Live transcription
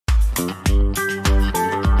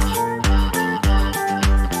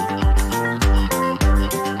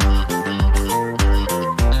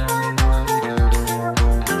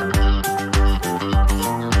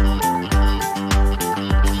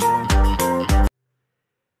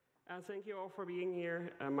Thank you all for being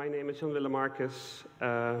here. My name is Jan-Willem,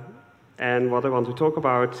 and what I want to talk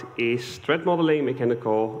about is threat modeling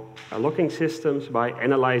mechanical locking systems by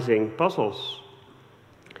analyzing puzzles.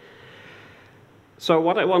 So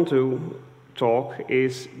what I want to talk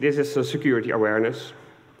is, this is a security awareness,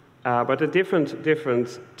 but a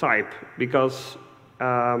different type, because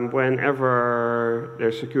whenever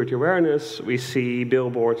there's security awareness, we see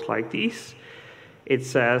billboards like these. It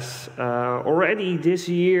says, already this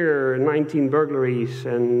year, 19 burglaries,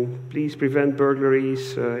 and please prevent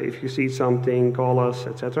burglaries. If you see something, call us,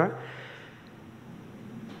 etc.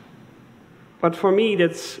 But for me,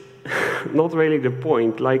 that's not really the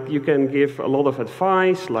point. Like, you can give a lot of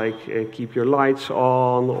advice, like keep your lights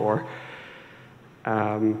on, or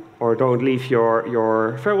don't leave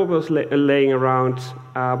your valuables laying around.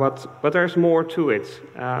 But there's more to it.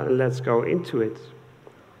 Let's go into it.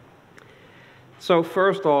 So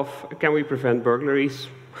first off, can we prevent burglaries?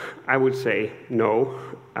 I would say no,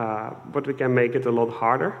 but we can make it a lot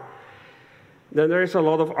harder. Then there's a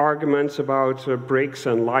lot of arguments about bricks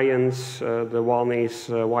and lions. The one is,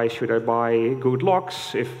 why should I buy good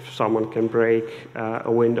locks if someone can break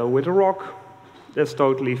a window with a rock? That's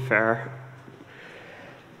totally fair.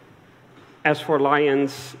 As for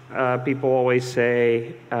lions, people always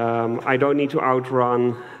say, I don't need to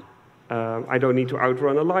outrun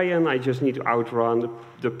a lion, I just need to outrun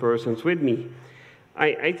the persons with me.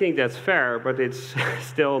 I think that's fair, but it's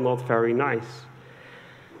still not very nice.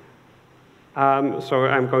 So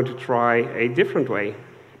I'm going to try a different way.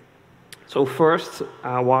 So first,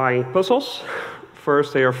 why puzzles?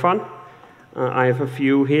 First, they are fun. I have a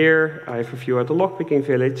few here, I have a few at the lockpicking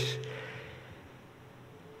village.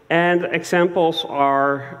 And examples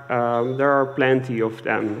are, there are plenty of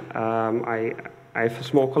them. I have a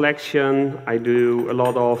small collection. I do a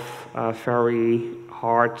lot of very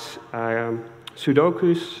hard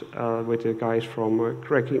Sudokus with the guys from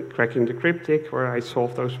Cracking the Cryptic, where I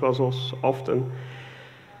solve those puzzles often.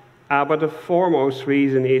 But the foremost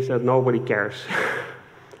reason is that nobody cares.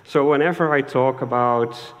 So whenever I talk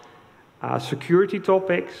about security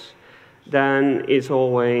topics, then it's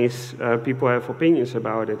always people have opinions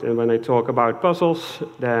about it. And when I talk about puzzles,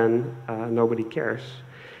 then nobody cares.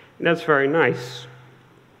 That's very nice.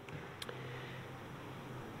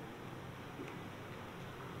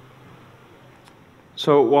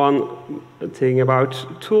 So one thing about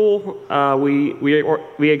Toool,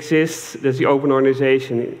 we exist, there's the Open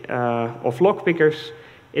Organization of Lockpickers.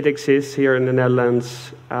 It exists here in the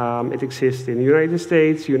Netherlands, it exists in the United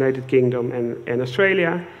States, United Kingdom, and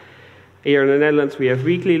Australia. Here in the Netherlands, we have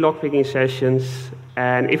weekly lockpicking sessions.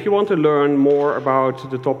 And if you want to learn more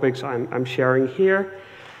about the topics I'm sharing here,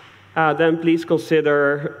 then please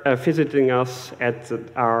consider visiting us at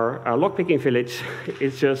our lockpicking village.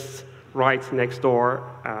 It's just right next door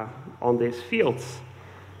on this field.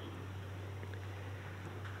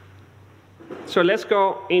 So let's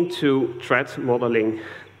go into threat modeling.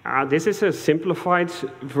 This is a simplified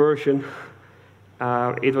version.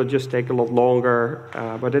 It will just take a lot longer,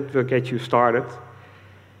 but it will get you started.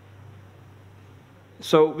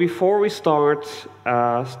 So before we start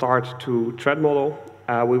to threat model,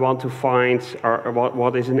 we want to find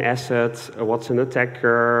what is an asset, what's an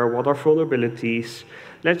attacker, what are vulnerabilities.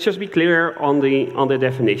 Let's just be clear on the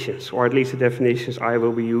definitions, or at least the definitions I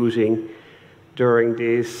will be using during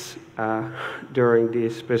this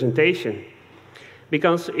presentation.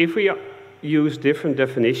 Because if we use different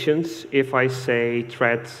definitions, if I say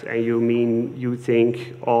threat and you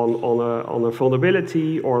think on a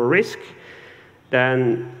vulnerability or a risk,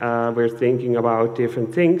 then we're thinking about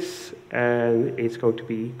different things, and it's going to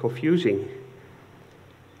be confusing.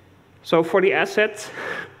 So for the asset,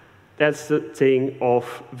 that's the thing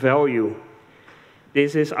of value.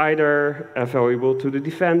 This is either valuable to the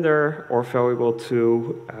defender or valuable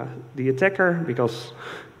to the attacker, because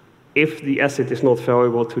if the asset is not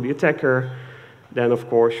valuable to the attacker, then of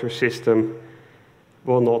course your system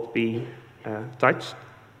will not be touched.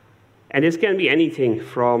 And this can be anything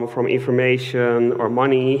from information or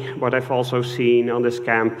money, but I've also seen on this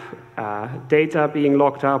camp data being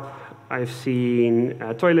locked up. I've seen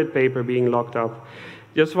toilet paper being locked up.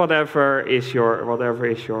 Just whatever is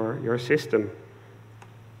your system.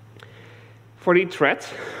 For the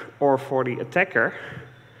threat or for the attacker,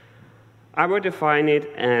 I would define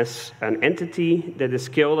it as an entity that is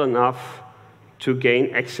skilled enough to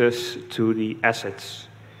gain access to the assets.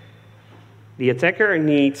 The attacker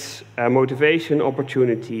needs a motivation,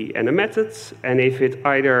 opportunity, and a method, and if it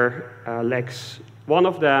either lacks one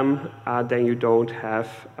of them, then you don't have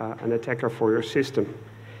an attacker for your system.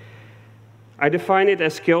 I define it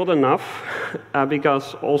as skilled enough,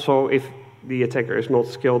 because also if the attacker is not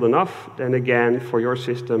skilled enough, then again, for your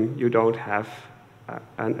system, you don't have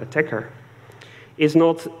an attacker. It's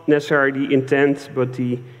not necessarily the intent, but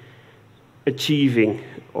the achieving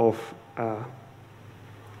of.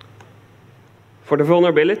 For the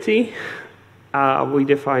vulnerability, we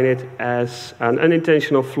define it as an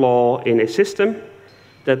unintentional flaw in a system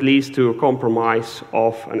that leads to a compromise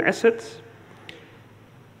of an asset.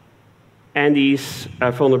 And these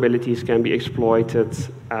vulnerabilities can be exploited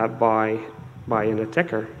by an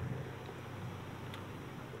attacker.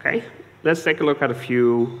 Okay, let's take a look at a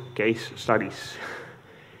few case studies.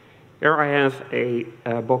 Here I have a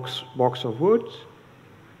box of wood.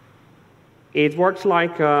 It works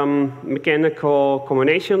like mechanical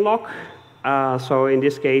combination lock. So in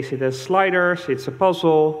this case, it has sliders, it's a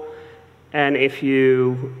puzzle. And if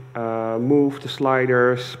you move the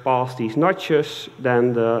sliders past these notches,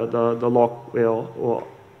 then the lock will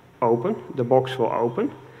open, the box will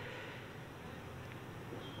open.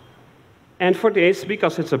 And for this,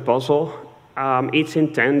 because it's a puzzle, it's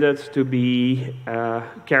intended to be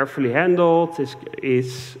carefully handled.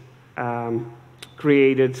 It's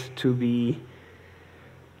created to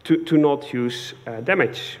not use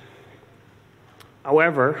damage.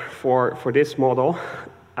 However, for this model,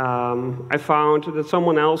 I found that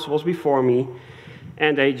someone else was before me,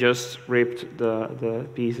 and they just ripped the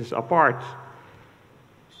pieces apart.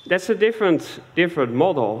 That's a different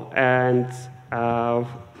model, and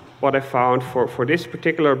what I found for this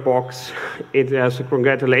particular box, it has a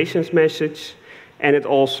congratulations message, and it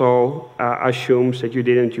also assumes that you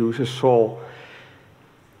didn't use a saw.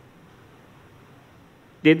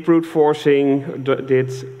 Did brute forcing,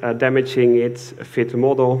 did damaging it fit the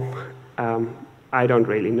model? I don't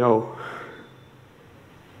really know.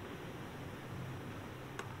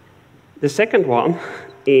 The second one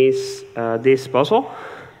is this puzzle.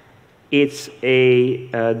 It's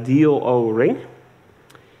a deal-o ring.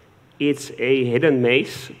 It's a hidden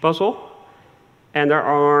maze puzzle. And there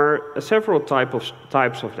are several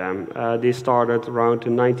types of them. This started around the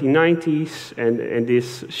 1990s, and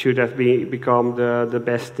this should have become the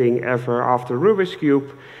best thing ever after Rubik's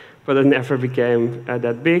Cube, but it never became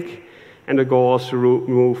that big. And the goal is to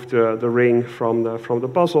remove the ring from the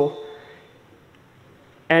puzzle.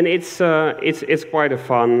 And it's quite a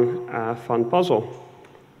fun puzzle.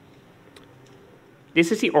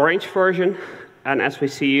 This is the orange version, and as we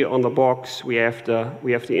see on the box, we have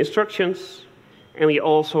the instructions. And we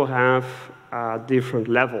also have different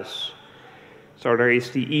levels. So there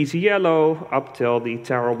is the easy yellow up till the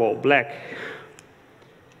terrible black.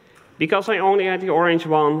 Because I only had the orange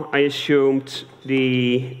one, I assumed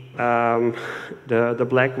the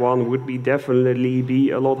black one would definitely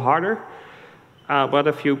be a lot harder. But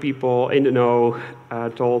a few people in the know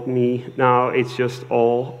told me, no, it's just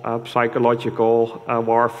all psychological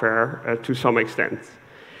warfare to some extent.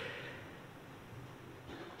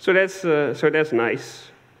 So that's nice.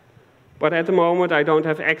 But at the moment, I don't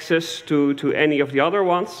have access to any of the other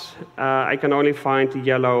ones. I can only find the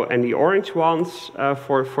yellow and the orange ones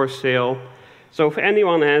for sale. So if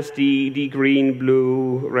anyone has the green,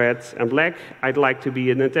 blue, red, and black, I'd like to be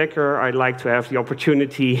an attacker. I'd like to have the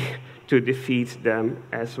opportunity to defeat them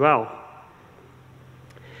as well.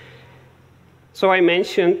 So I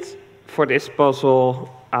mentioned for this puzzle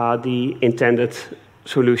the intended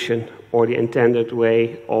solution, or the intended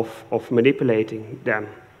way of manipulating them.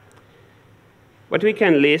 But we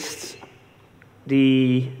can list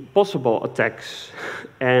the possible attacks,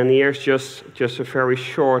 and here's just a very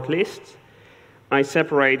short list. I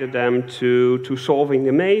separated them to solving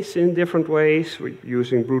the maze in different ways,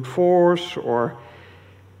 using brute force, or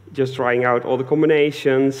just trying out all the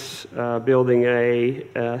combinations, building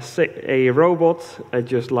a robot,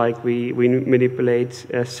 just like we manipulate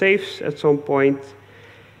safes at some point.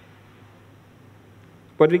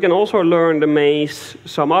 But we can also learn the maze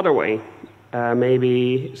some other way.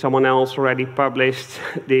 Maybe someone else already published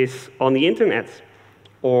this on the internet,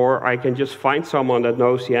 or I can just find someone that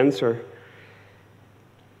knows the answer.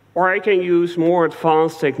 Or I can use more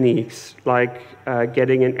advanced techniques, like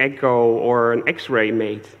getting an echo or an X-ray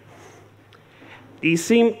made. These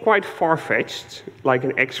seem quite far-fetched, like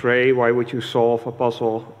an X-ray. Why would you solve a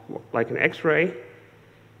puzzle like an X-ray?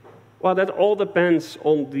 Well, that all depends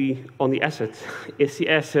on the asset. Is the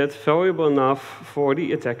asset valuable enough for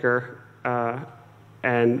the attacker?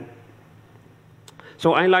 And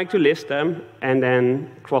so I like to list them and then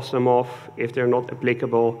cross them off if they're not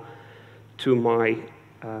applicable to my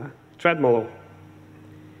thread model.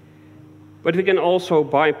 But we can also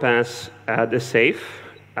bypass the safe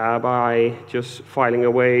by just filing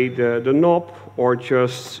away the knob or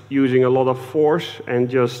just using a lot of force and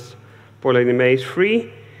just pulling the maze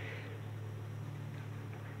free.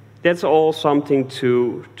 That's all something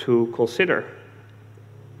to consider.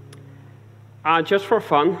 Just for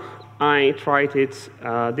fun, I tried it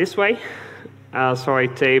this way. So I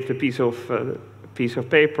taped a piece of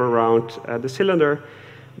paper around the cylinder,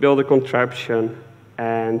 built a contraption,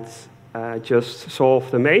 and just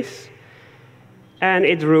solved the maze. And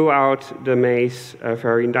it drew out the maze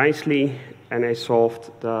very nicely, and I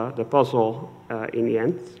solved the puzzle in the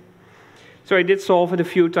end. So I did solve it a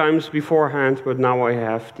few times beforehand, but now I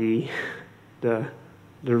have the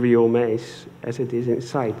real maze as it is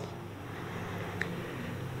inside.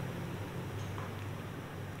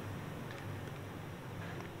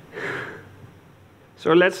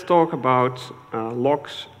 So let's talk about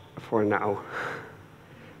locks for now,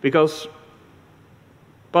 because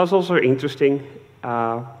puzzles are interesting.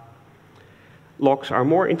 Locks are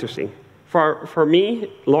more interesting. For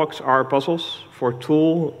me, locks are puzzles. For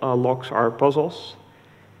Toool, locks are puzzles.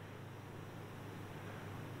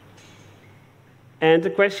 And the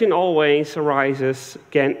question always arises,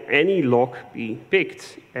 can any lock be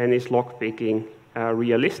picked? And is lockpicking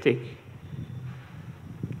realistic?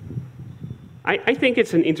 I think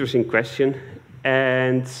it's an interesting question.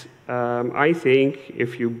 And I think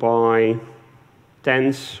if you buy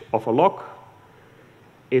tens of a lock,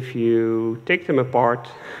 if you take them apart,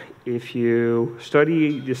 if you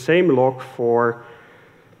study the same lock for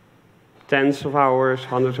tens of hours,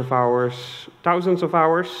 hundreds of hours, thousands of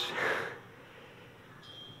hours,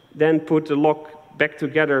 then put the lock back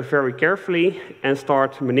together very carefully and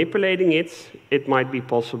start manipulating it, it might be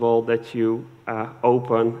possible that you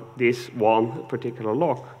open this one particular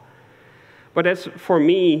lock. But that's for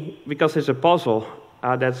me, because it's a puzzle,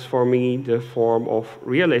 that's for me the form of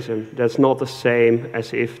realism. That's not the same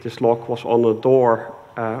as if this lock was on a door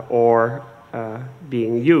or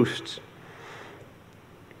being used.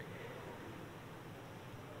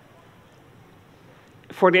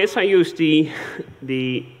 For this, I use the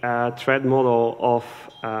thread model of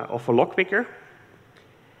a lockpicker.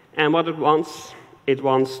 And what it wants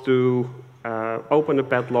to open the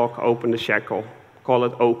padlock, open the shackle, call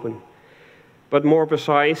it open. But more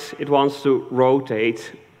precise, it wants to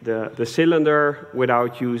rotate the cylinder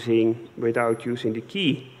without using the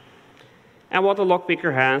key. And what the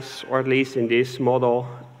lockpicker has, or at least in this model,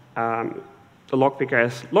 the lockpicker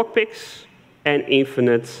has lockpicks and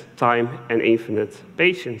infinite time and infinite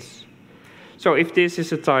patience. So if this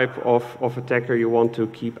is a type of attacker you want to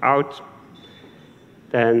keep out,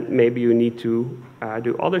 then maybe you need to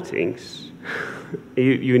do other things.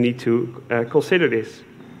 you need to consider this.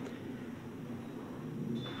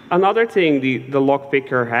 Another thing the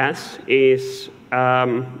lockpicker has is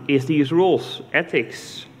these rules,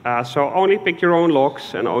 ethics. So only pick your own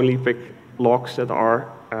locks and only pick locks that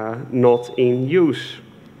are not in use.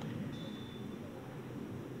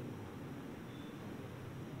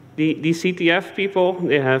 The CTF people,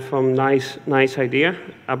 they have a nice idea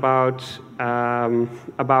about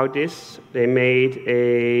this. They made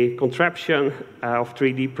a contraption of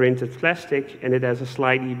 3D printed plastic, and it has a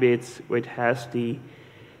slidey bit which has the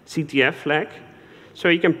CTF flag, so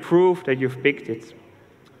you can prove that you've picked it.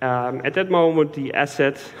 At that moment, the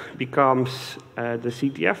asset becomes the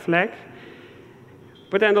CTF flag,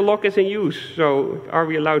 but then the lock is in use, so are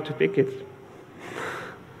we allowed to pick it?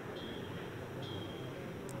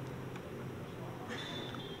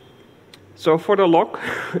 So for the lock,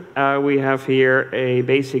 we have here a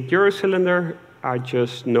basic Euro cylinder,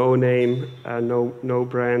 just no name, no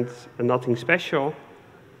brand, nothing special.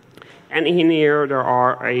 And in here there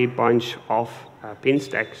are a bunch of pin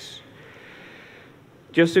stacks.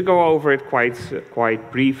 Just to go over it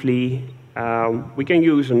quite briefly, we can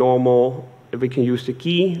use the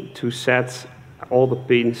key to set all the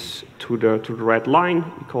pins to the red line.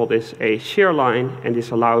 We call this a shear line, and this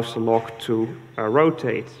allows the lock to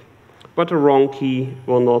rotate. But the wrong key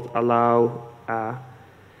will not allow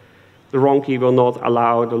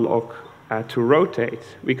the lock to rotate.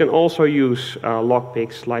 We can also use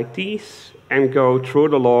lockpicks like these and go through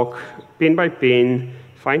the lock pin by pin,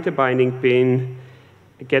 find the binding pin,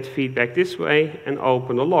 get feedback this way, and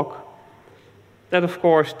open the lock. That, of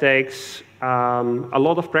course, takes a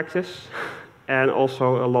lot of practice and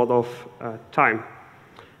also a lot of time.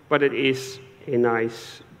 But it is a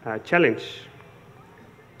nice challenge.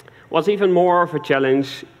 What's even more of a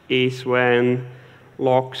challenge is when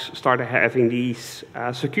locks started having these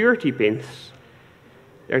security pins.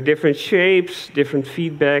 There are different shapes, different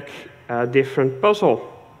feedback, different puzzle.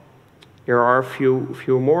 Here are a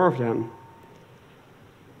few more of them.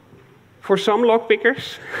 For some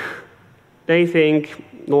lockpickers, they think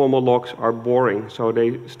normal locks are boring, so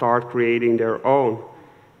they start creating their own.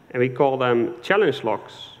 And we call them challenge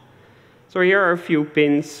locks. So here are a few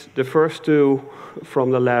pins. The first two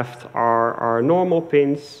from the left are normal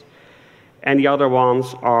pins, and the other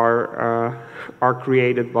ones are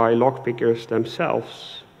created by lockpickers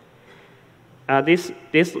themselves. This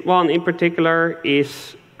one in particular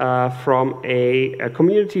is from a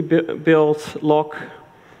community-built lock.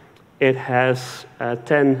 It has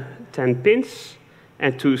 10 pins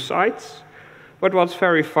and 2 sides. But what's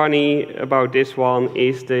very funny about this one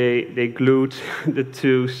is they glued the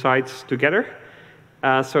 2 sides together.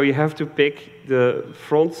 So you have to pick the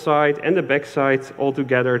front side and the back side all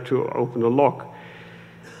together to open the lock.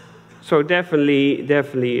 So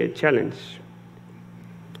definitely a challenge.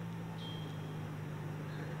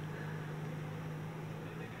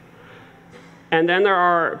 And then there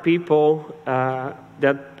are people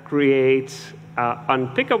that create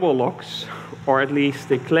unpickable locks, or at least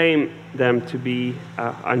they claim them to be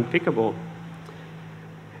unpickable.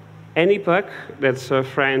 Anypuck, that's a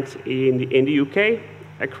friend in the UK,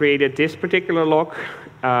 created this particular lock.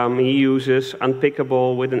 He uses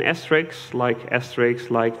unpickable with an asterisk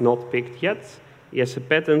like not picked yet. He has a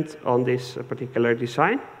patent on this particular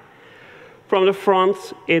design. From the front,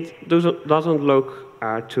 it doesn't look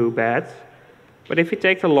too bad. But if you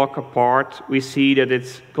take the lock apart, we see that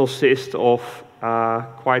it consists of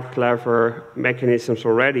quite clever mechanisms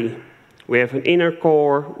already. We have an inner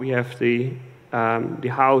core, we have the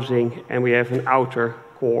housing, and we have an outer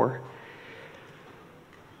core.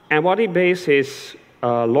 And what he bases his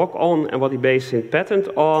lock on, and what he bases his patent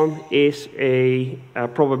on, is a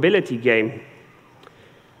probability game.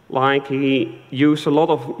 Like he used a lot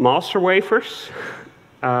of master wafers,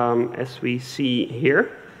 as we see here.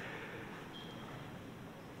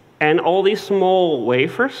 And all these small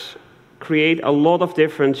wafers create a lot of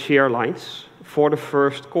different shear lines for the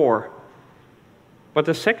first core. But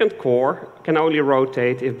the second core can only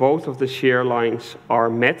rotate if both of the shear lines are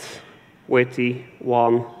met with the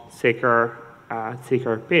one thicker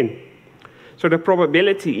pin. So the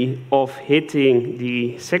probability of hitting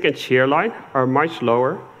the second shear line are much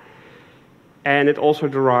lower, and it also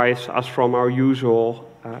derives us from our usual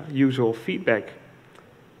feedback.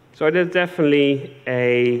 So it is definitely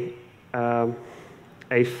a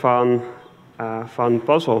fun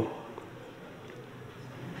puzzle.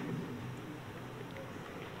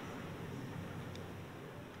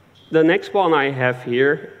 The next one I have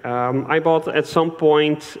here, I bought at some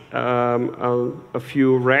point a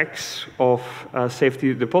few racks of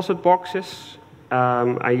safety deposit boxes.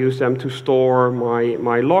 I use them to store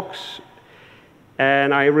my locks,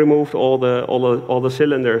 and I removed all the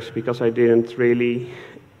cylinders because I didn't really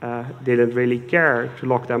care to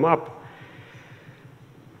lock them up.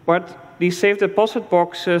 But these safe deposit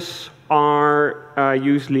boxes are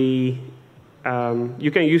usually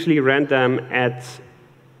you can usually rent them at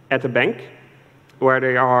a bank, where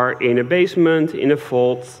they are in a basement, in a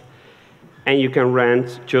vault, and you can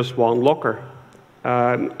rent just one locker.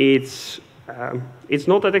 It's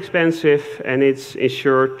not that expensive, and it's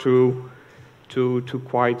insured to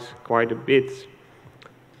quite a bit.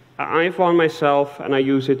 I have one myself, and I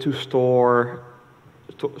use it to store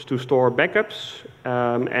backups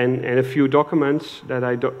and a few documents that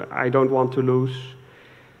I don't want to lose.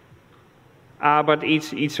 But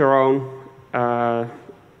each their own.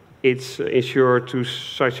 It's insured to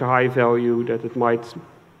such a high value that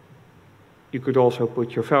you could also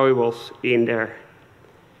put your valuables in there.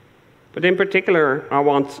 But in particular, I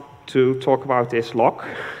want to talk about this lock.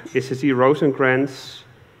 This is the Rosenkrantz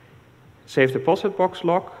safe deposit box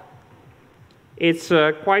lock. It's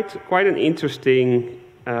quite an interesting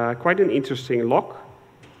lock,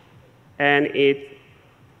 and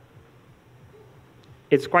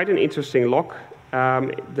it's quite an interesting lock.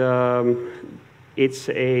 It's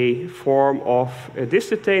a form of a disk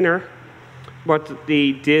detainer, but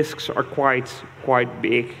the disks are quite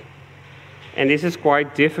big, and this is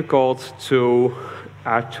quite difficult to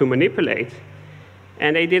manipulate.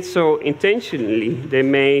 And they did so intentionally. They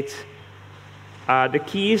made the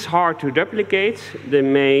keys hard to duplicate. They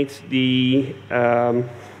made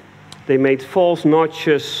false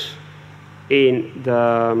notches in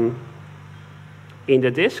the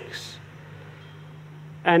disks.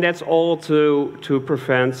 And that's all to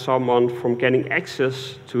prevent someone from getting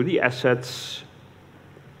access to the assets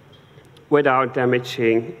without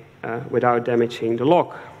damaging the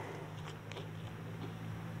lock.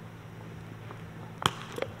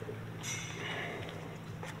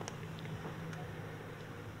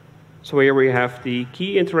 So here we have the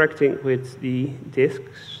key interacting with the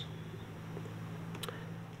disks.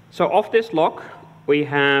 So of this lock, we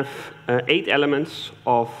have 8 elements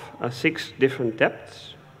of 6 different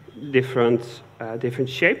depths, different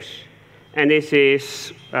shapes. And this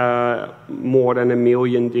is more than 1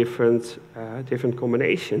 million different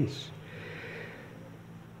combinations.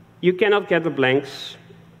 You cannot get the blanks.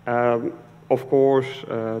 Of course,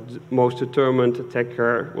 the most determined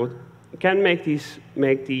attacker can make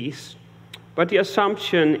these. But the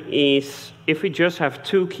assumption is if we just have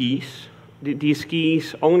 2 keys, these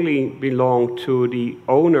keys only belong to the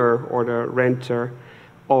owner or the renter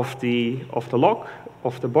of the lock,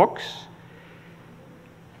 of the box.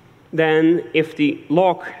 Then if the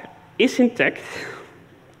lock is intact,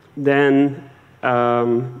 then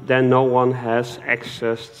no one has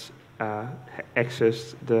accessed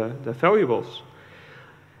the valuables.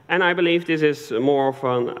 And I believe this is more of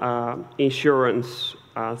an insurance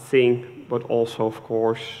thing, but also, of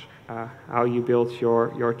course, how you build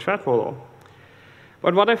your threat model.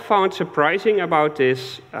 But what I found surprising about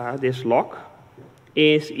this lock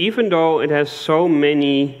is even though it has so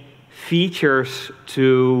many features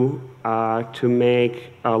to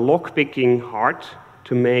make lockpicking hard,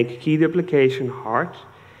 to make key duplication hard,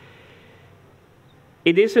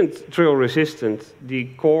 it isn't drill resistant. The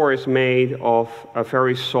core is made of a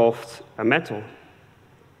very soft metal.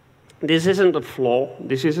 This isn't a flaw,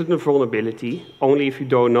 this isn't a vulnerability, only if you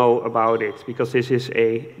don't know about it, because this is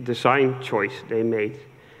a design choice they made.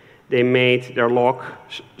 They made their lock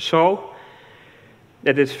so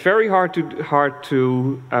that it's very hard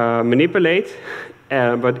to manipulate,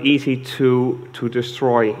 but easy to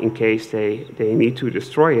destroy in case they need to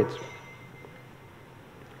destroy it.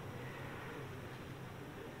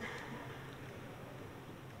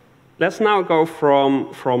 Let's now go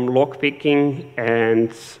from lockpicking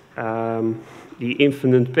and the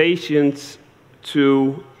infinite patience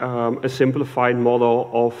to a simplified model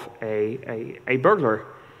of a burglar.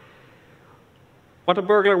 What a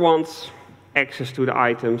burglar wants: access to the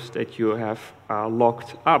items that you have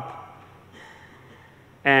locked up.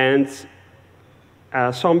 And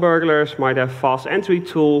some burglars might have fast entry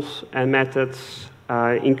tools and methods,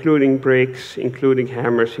 including bricks, including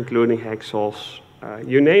hammers, including hacksaws,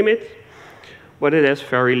 you name it. But it has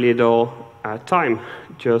very little time,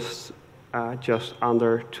 just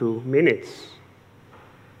under 2 minutes.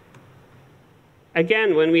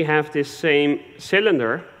 Again, when we have this same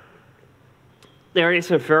cylinder, there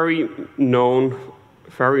is a very known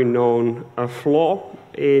flaw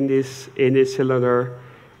in this cylinder,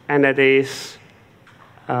 and that is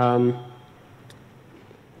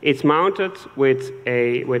it's mounted with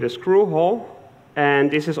a screw hole, and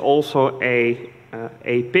this is also a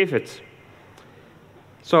pivot.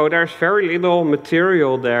 So there's very little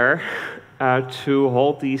material there to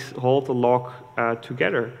hold the lock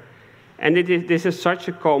together, and this is such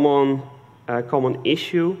a common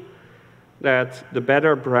issue that the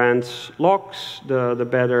better brands locks, the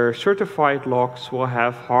better certified locks, will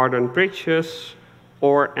have hardened bridges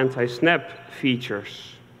or anti-snap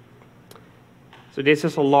features. So this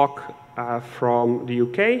is a lock from the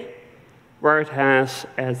UK, where it has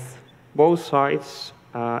at both sides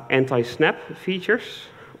anti-snap features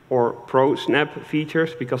or pro-snap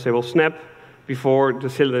features, because they will snap before the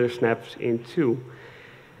cylinder snaps in two.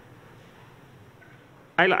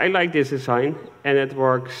 I like this design, and it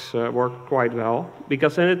works quite well,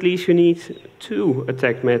 because then at least you need 2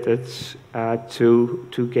 attack methods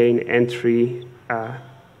to gain entry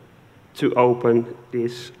to open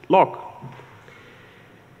this lock.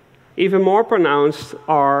 Even more pronounced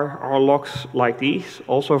are locks like these,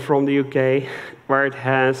 also from the UK, where it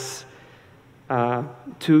has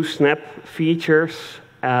 2 snap features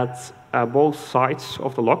at both sides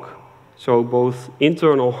of the lock, so both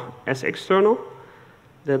internal as external.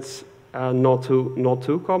 That's not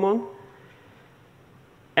too common.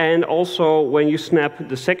 And also, when you snap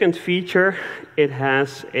the second feature, it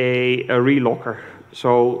has a relocker.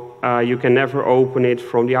 So you can never open it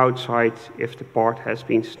from the outside if the part has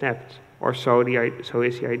been snapped, or so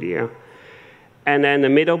is the idea. And then the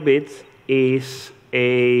middle bit is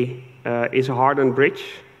a hardened bridge.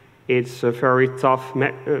 It's a very tough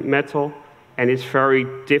metal, and it's very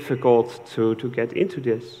difficult to get into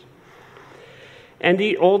this. And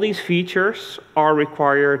all these features are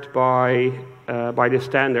required by the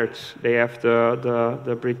standards. They have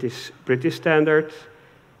the British standard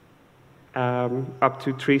up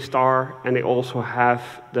to 3-star, and they also have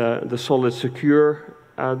the solid secure,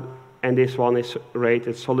 and this one is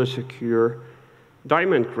rated solid secure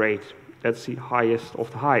diamond grade. That's the highest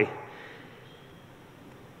of the high.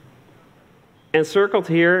 And circled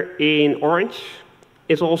here in orange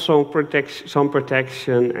is also some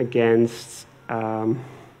protection against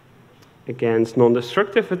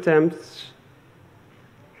non-destructive attempts,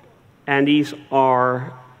 and these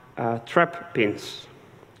are trap pins.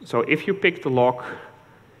 So if you pick the lock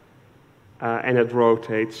and it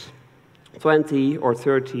rotates 20 or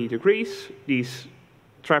 30 degrees, these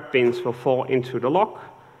trap pins will fall into the lock,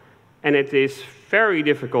 and it is very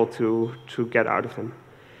difficult to get out of them.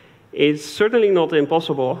 It's certainly not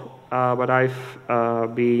impossible, but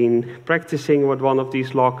I've been practicing with one of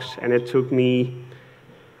these locks, and it took me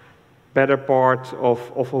better part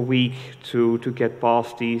of a week to get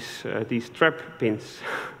past these trap pins.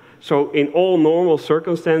 So in all normal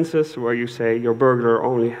circumstances, where you say your burglar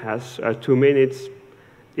only has 2 minutes,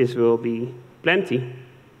 this will be plenty.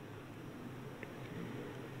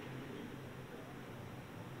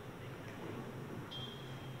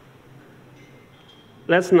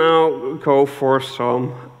 Let's now go for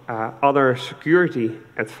some other security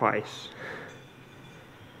advice.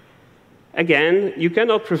 Again, you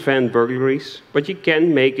cannot prevent burglaries, but you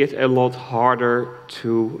can make it a lot harder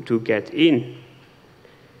to get in.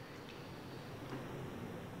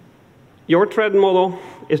 Your threat model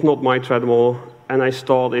is not my threat model, and I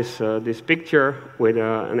stole this picture with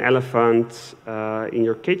an elephant in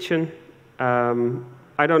your kitchen.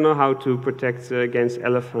 I don't know how to protect against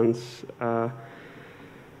elephants,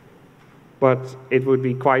 but it would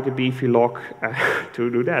be quite a beefy lock to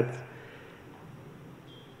do that.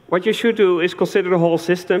 What you should do is consider the whole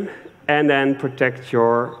system and then protect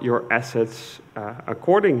your assets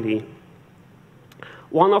accordingly.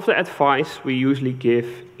 One of the advice we usually give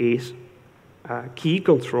is key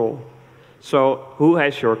control. So who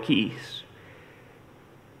has your keys?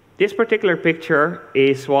 This particular picture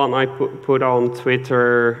is one I put on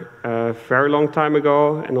Twitter a very long time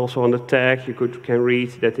ago, and also on the tag you can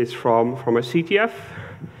read that it's from a CTF.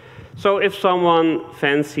 So if someone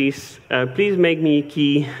fancies, please make me a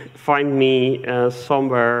key, find me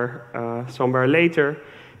somewhere later,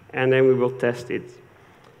 and then we will test it.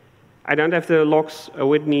 I don't have the locks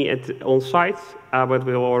with me on site, but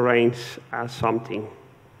we'll arrange something.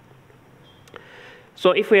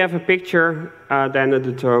 So if we have a picture, then a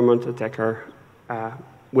determined attacker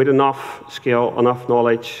with enough skill, enough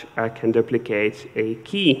knowledge, can duplicate a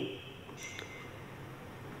key.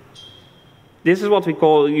 This is what we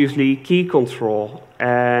call usually key control,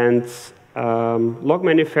 and lock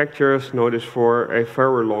manufacturers know this for a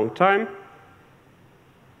very long time.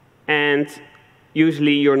 And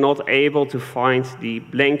usually you're not able to find the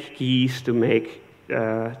blank keys to make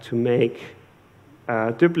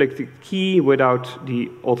duplicate key without the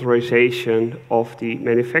authorization of the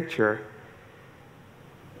manufacturer.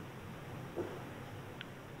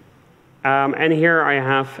 And here I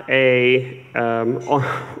have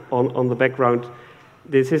on the background,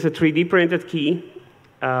 this is a 3D printed key.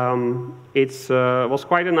 It was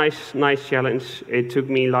quite a nice challenge. It took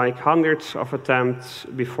me like hundreds of attempts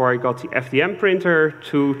before I got the FDM printer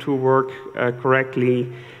to work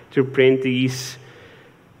correctly, to print these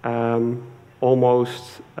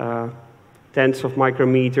almost tens of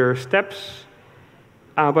micrometer steps.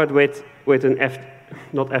 But with an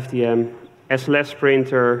not FDM, SLS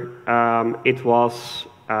printer, it was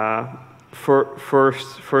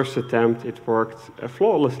first attempt, it worked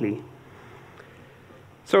flawlessly.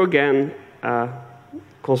 So again,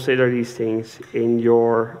 consider these things in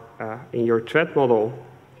your threat model.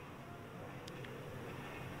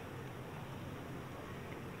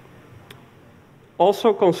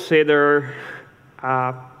 Also consider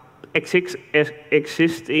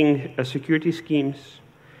existing security schemes.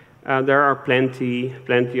 There are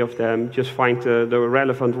plenty of them. Just find the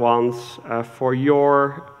relevant ones for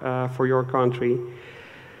your country.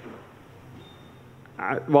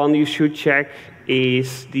 One you should check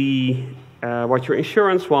is what your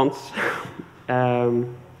insurance wants,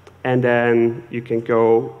 and then you can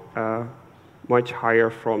go much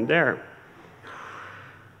higher from there.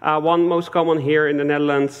 One most common here in the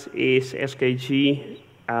Netherlands is SKG,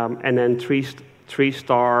 and then three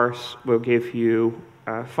stars will give you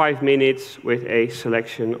 5 minutes with a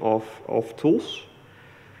selection of tools.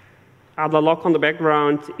 The lock on the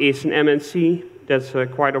background is an MNC. That's a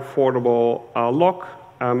quite affordable lock.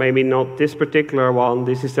 Maybe not this particular one.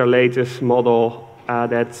 This is their latest model.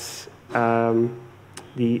 That's the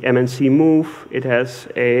MNC Move. It has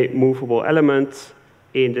a movable element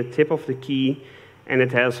in the tip of the key, and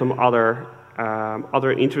it has some other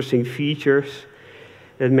interesting features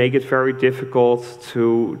that make it very difficult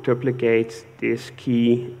to duplicate this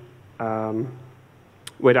key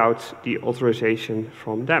without the authorization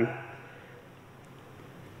from them.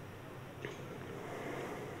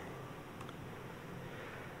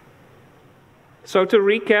 So to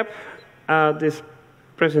recap this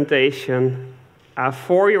presentation,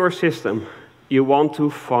 for your system, you want to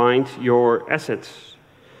find your assets.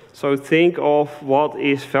 So think of what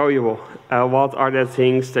is valuable. What are the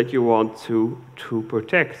things that you want to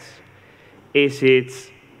protect? Is it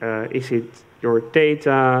your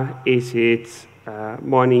data? Is it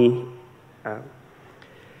money?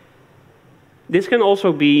 This can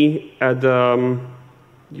also be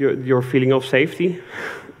your feeling of safety.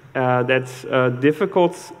 That's a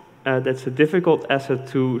difficult asset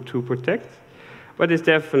to protect, but it's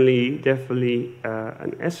definitely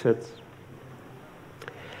an asset.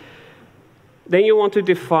 Then you want to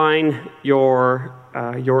define your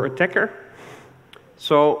attacker.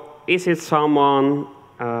 So is it someone?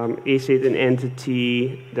 Is it an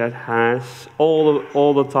entity that has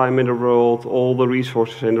all the time in the world, all the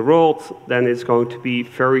resources in the world? Then it's going to be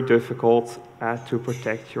very difficult to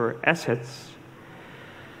protect your assets.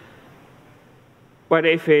 But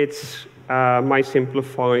if it's my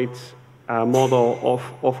simplified model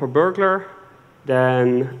of a burglar,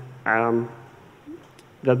 then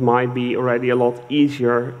that might be already a lot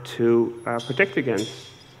easier to protect against.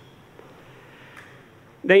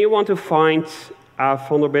 Then you want to find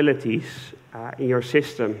vulnerabilities in your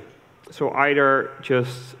system. So either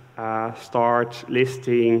just start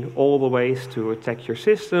listing all the ways to attack your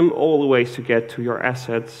system, all the ways to get to your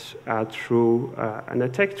assets through an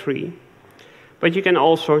attack tree. But you can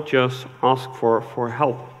also just ask for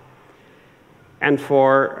help. And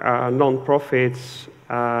for non-profits,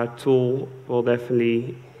 Toool will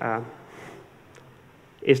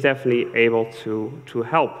is definitely able to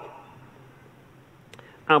help.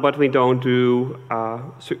 But we don't do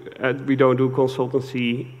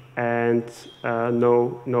consultancy and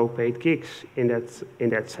no paid gigs in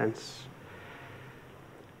that sense.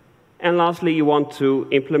 And lastly, you want to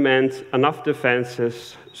implement enough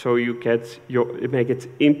defenses so you make it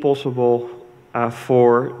impossible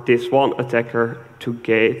for this one attacker to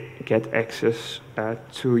get access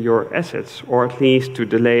to your assets, or at least to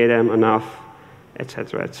delay them enough,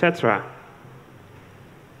 etc., etc.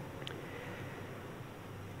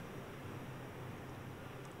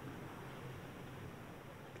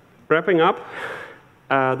 Wrapping up,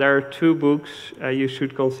 there are two books you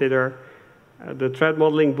should consider. The threat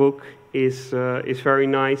modeling book is very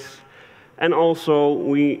nice, and also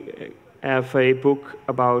we have a book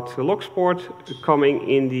about Locksport coming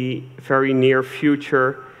in the very near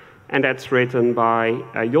future, and that's written by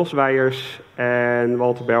Jos Weijers and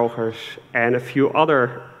Walter Belgers and a few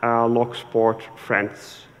other Locksport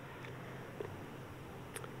friends.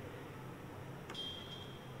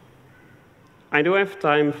 I do have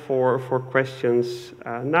time for questions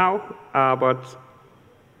now, but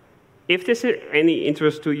if this is any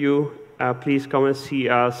interest to you, please come and see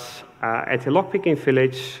us at the Lockpicking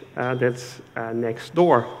Village that's next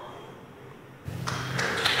door.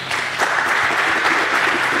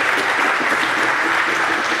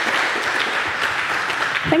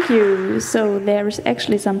 Thank you. So there is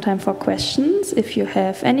actually some time for questions. If you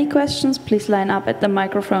have any questions, please line up at the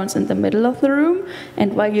microphones in the middle of the room.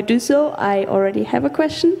 And while you do so, I already have a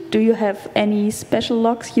question. Do you have any special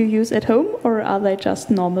locks you use at home, or are they just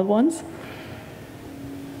normal ones?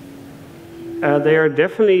 They are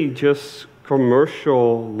definitely just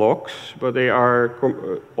commercial locks, but they are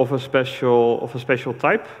of a special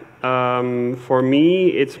type. For me,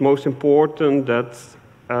 it's most important that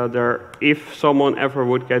if someone ever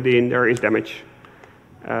would get in, there is damage.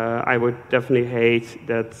 I would definitely hate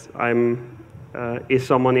that is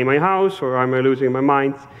someone in my house or am I losing my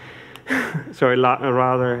mind? So I'd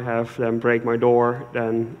rather have them break my door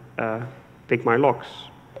than pick my locks.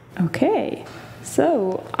 Okay.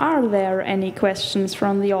 So, are there any questions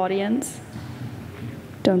from the audience?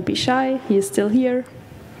 Don't be shy, he is still here.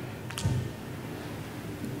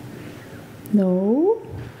 No?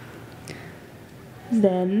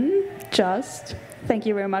 Then just thank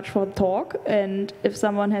you very much for the talk, and if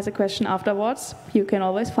someone has a question afterwards, you can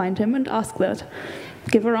always find him and ask that.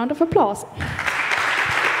 Give a round of applause.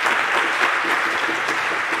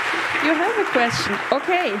 You have a question,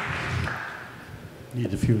 okay.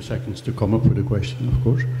 Need a few seconds to come up with a question, of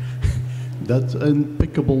course. That's an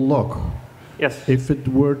unpickable lock. Yes. If it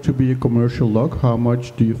were to be a commercial lock, how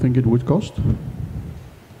much do you think it would cost?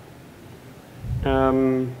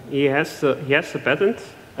 He has the patent,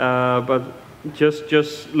 but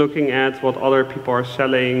just looking at what other people are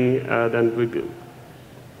selling, then it would be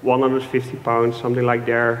 £150, something like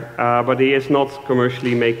there. But he is not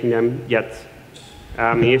commercially making them yet.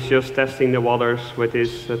 He is just testing the waters with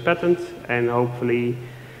his patent, and hopefully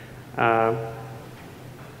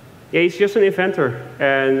Yeah, he's just an inventor,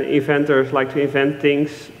 and inventors like to invent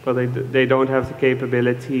things, but they don't have the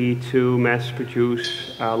capability to mass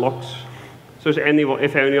produce locks. So if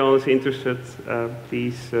anyone is interested,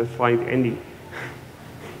 please find Andy.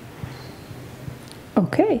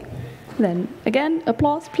 Okay, then again,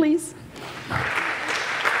 applause, please.